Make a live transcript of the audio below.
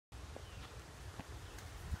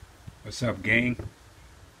What's up, gang?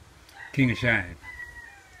 King of Shine.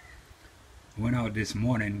 Went out this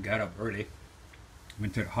morning, got up early,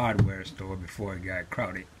 went to the hardware store before it got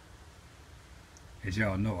crowded. As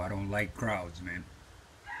y'all know, I don't like crowds, man.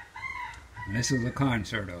 Unless it's a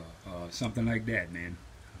concert or something like that, man.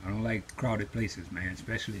 I don't like crowded places, man,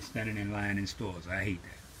 especially standing in line in stores. I hate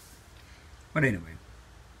that. But anyway,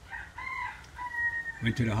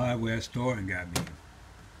 went to the hardware store and got me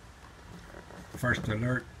First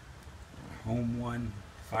Alert Home1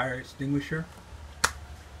 fire extinguisher,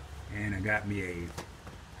 and I got me a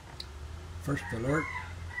First Alert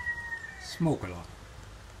smoke alarm.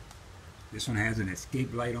 This one has an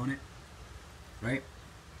escape light on it, right?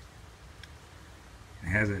 It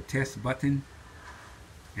has a test button,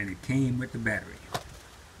 and it came with the battery.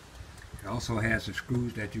 It also has the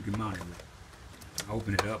screws that you can mount it with. I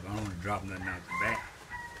open it up, I don't want to drop nothing out the back.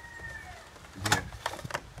 Yeah.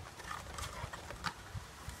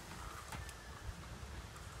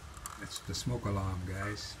 That's the smoke alarm,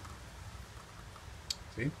 guys.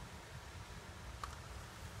 See?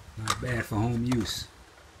 Not bad for home use.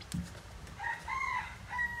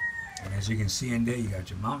 And as you can see in there, you got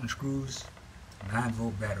your mounting screws,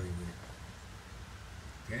 9-volt battery with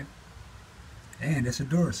it. Okay? And it's a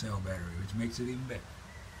Duracell battery, which makes it even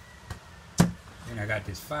better. Then I got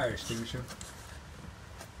this fire extinguisher.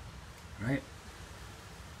 Right?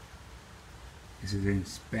 This is in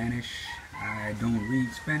Spanish. I don't read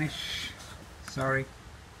Spanish. Sorry.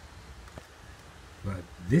 But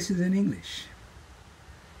this is in English.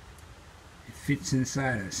 It fits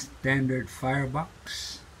inside a standard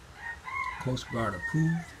firebox. Coast Guard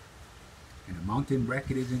approved. And a mounting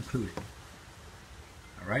bracket is included.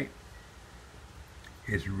 Alright?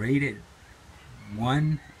 It's rated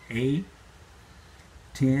 1A,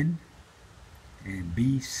 10, and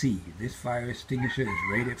BC. This fire extinguisher is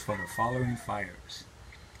rated for the following fires: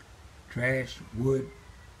 trash, wood,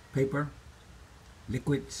 paper,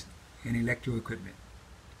 liquids, and electrical equipment.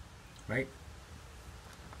 Right?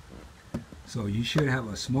 So you should have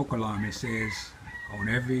a smoke alarm. It says on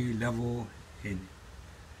every level and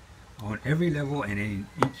in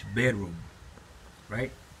each bedroom.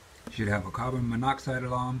 Right? You should have a carbon monoxide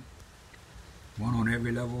alarm, one on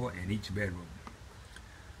every level in each bedroom.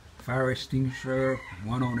 Fire extinguisher,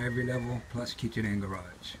 one on every level, plus kitchen and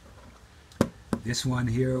garage. This one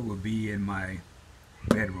here will be in my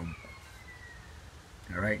bedroom.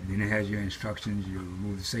 Alright, then it has your instructions. You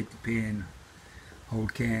remove the safety pin,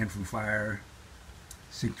 hold can from fire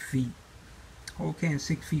 6 feet. Hold can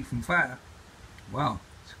 6 feet from fire. Wow.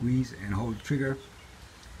 Squeeze and hold the trigger.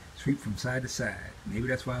 Sweep from side to side. Maybe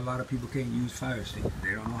that's why a lot of people can't use fire extinguishers.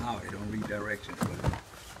 They don't know how. They don't read directions. But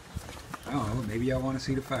I don't know. Maybe y'all want to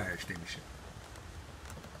see the fire extinguisher.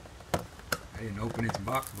 I didn't open its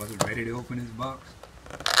box. Wasn't ready to open its box.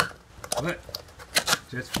 But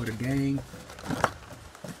just for the gang,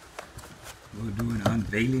 we're doing an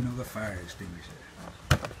unveiling of the fire extinguisher.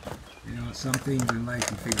 You know, some things in life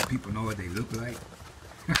you figure people know what they look like.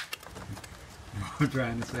 You know what I'm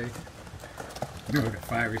trying to say? You know what a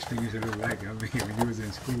fire extinguisher look like? I mean, when you was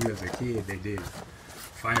in school as a kid, they did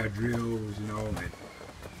fire drills, you know, and you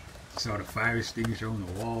saw the fire extinguisher on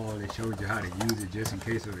the wall. They showed you how to use it just in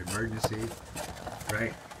case of emergency,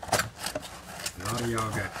 right? A lot of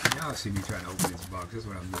y'all see me trying to open this box. That's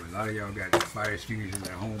what I'm doing. A lot of y'all got fire extinguishers at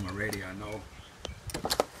home already, I know.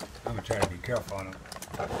 I'm gonna try to be careful on them.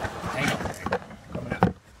 Hang on, man. Coming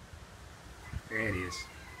out. There it is.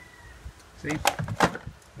 See?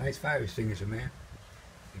 Nice fire extinguisher, man.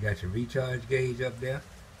 You got your recharge gauge up there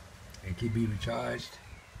and keep being recharged,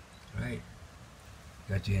 right?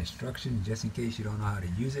 Got your instructions just in case you don't know how to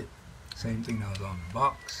use it. Same thing that was on the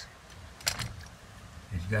box.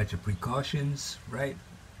 And you got your precautions, right?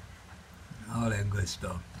 All that good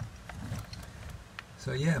stuff.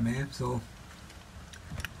 So yeah, man. So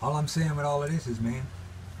all I'm saying with all of this is, man,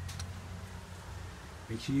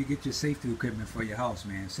 make sure you get your safety equipment for your house,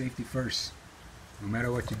 man. Safety first. No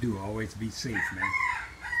matter what you do, always be safe, man.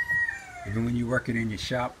 Even when you're working in your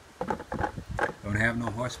shop, don't have no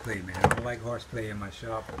horseplay, man. I don't like horseplay in my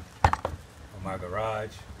shop or my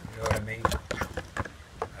garage. You know what I mean?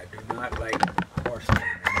 I do not like horseplay,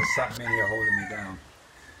 man. There's something in here holding me down.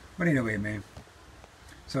 But anyway, man,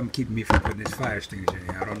 something keeping me from putting this fire extinguisher in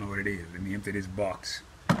here. I don't know what it is. Let me empty this box.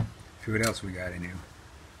 See what else we got in here.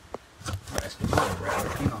 That's the motor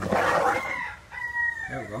bracket.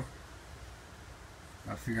 There we go.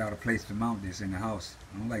 I'll figure out a place to mount this in the house.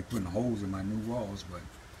 I don't like putting holes in my new walls, but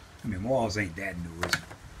I mean, walls ain't that new. It's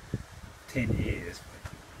 10 years,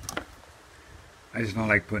 but I just don't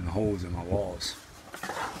like putting holes in my walls.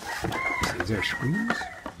 Is there screws?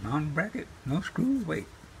 Non-bracket? No screws? Wait.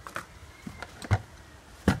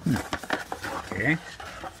 Okay.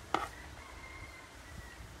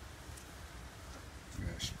 We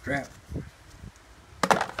got a strap.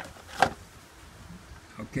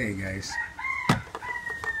 Okay, guys.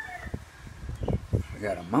 We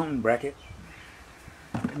got a mounting bracket.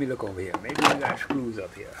 Let me look over here. Maybe we got screws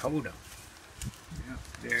up here. Hold on. Yep,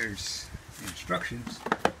 there's instructions.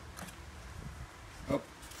 Oh,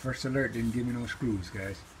 first alert didn't give me no screws,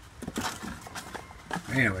 guys.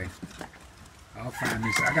 Anyway, I'll find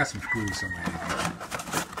this. I got some screws somewhere in here.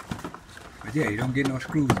 But yeah, you don't get no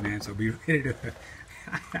screws, man. So be ready to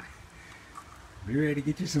be ready to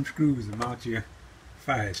get you some screws to mount your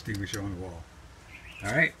fire extinguisher on the wall.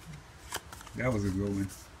 All right, that was a good one.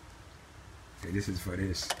 Okay, this is for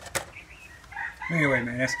this. Anyway,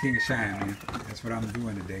 man, that's King of Shine, man. That's what I'm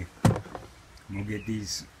doing today. I'm gonna get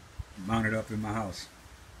these mounted up in my house.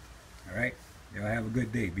 All right, y'all have a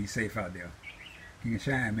good day. Be safe out there. King of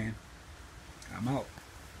Shine, man. I'm out.